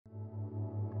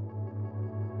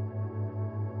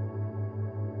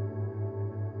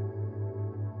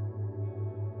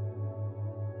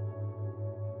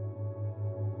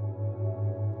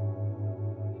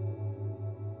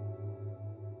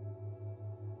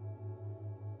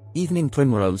Evening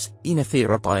primrose,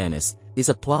 Oenothera biennis, is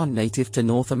a plant native to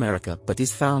North America but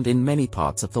is found in many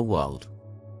parts of the world.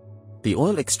 The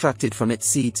oil extracted from its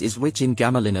seeds is rich in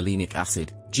gamma-linolenic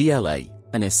acid, GLA,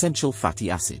 an essential fatty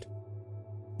acid.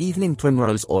 Evening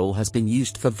primrose oil has been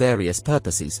used for various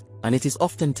purposes, and it is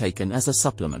often taken as a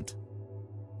supplement.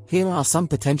 Here are some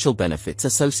potential benefits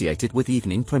associated with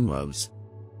evening primrose.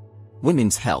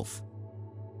 Women's health.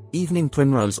 Evening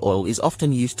primrose oil is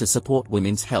often used to support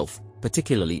women's health,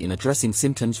 particularly in addressing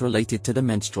symptoms related to the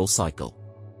menstrual cycle.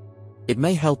 It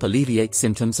may help alleviate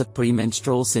symptoms of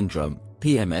premenstrual syndrome,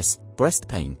 PMS, breast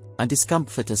pain, and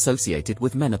discomfort associated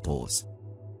with menopause.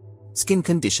 Skin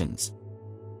conditions.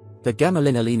 The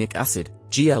gamma-linolenic acid,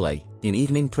 GLA, in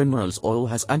evening primrose oil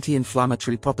has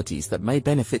anti-inflammatory properties that may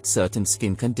benefit certain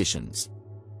skin conditions.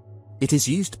 It is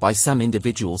used by some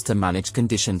individuals to manage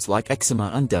conditions like eczema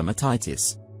and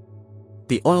dermatitis.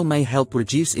 The oil may help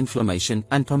reduce inflammation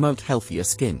and promote healthier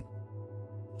skin.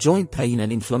 Joint pain and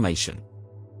inflammation.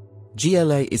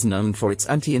 GLA is known for its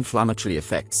anti-inflammatory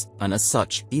effects, and as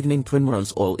such, evening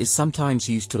primrose oil is sometimes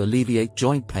used to alleviate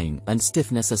joint pain and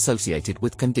stiffness associated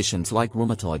with conditions like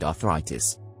rheumatoid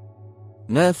arthritis.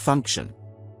 Nerve function.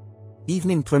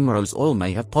 Evening primrose oil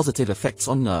may have positive effects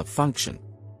on nerve function.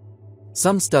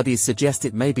 Some studies suggest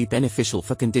it may be beneficial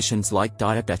for conditions like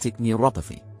diabetic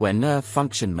neuropathy, where nerve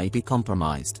function may be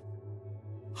compromised.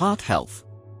 Heart health.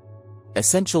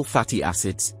 Essential fatty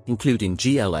acids, including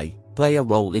GLA, play a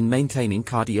role in maintaining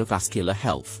cardiovascular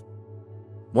health.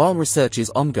 While research is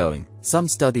ongoing, some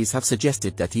studies have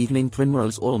suggested that evening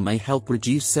primrose oil may help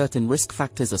reduce certain risk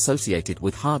factors associated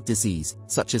with heart disease,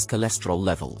 such as cholesterol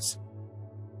levels.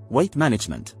 Weight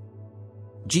management.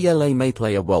 GLA may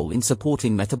play a role in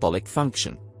supporting metabolic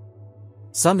function.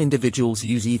 Some individuals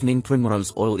use evening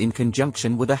primrose oil in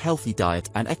conjunction with a healthy diet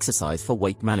and exercise for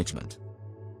weight management.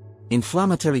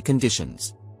 Inflammatory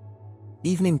conditions.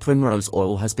 Evening primrose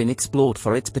oil has been explored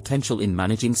for its potential in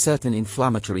managing certain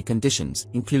inflammatory conditions,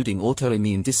 including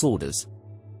autoimmune disorders.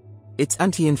 Its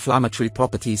anti-inflammatory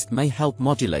properties may help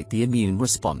modulate the immune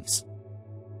response.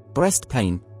 Breast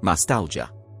pain, mastalgia.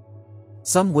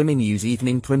 Some women use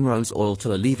evening primrose oil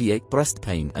to alleviate breast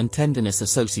pain and tenderness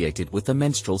associated with the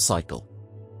menstrual cycle.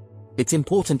 It's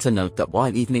important to note that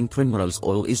while evening primrose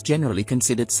oil is generally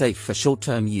considered safe for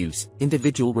short-term use,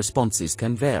 individual responses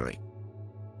can vary.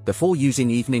 Before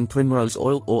using evening primrose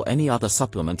oil or any other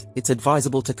supplement, it's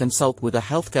advisable to consult with a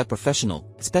healthcare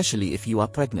professional, especially if you are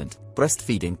pregnant,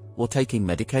 breastfeeding, or taking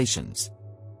medications.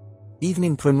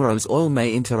 Evening primrose oil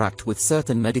may interact with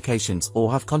certain medications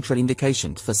or have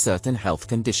contraindications for certain health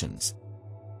conditions.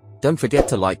 Don't forget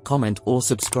to like, comment, or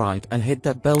subscribe and hit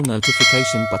that bell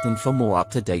notification button for more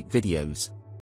up-to-date videos.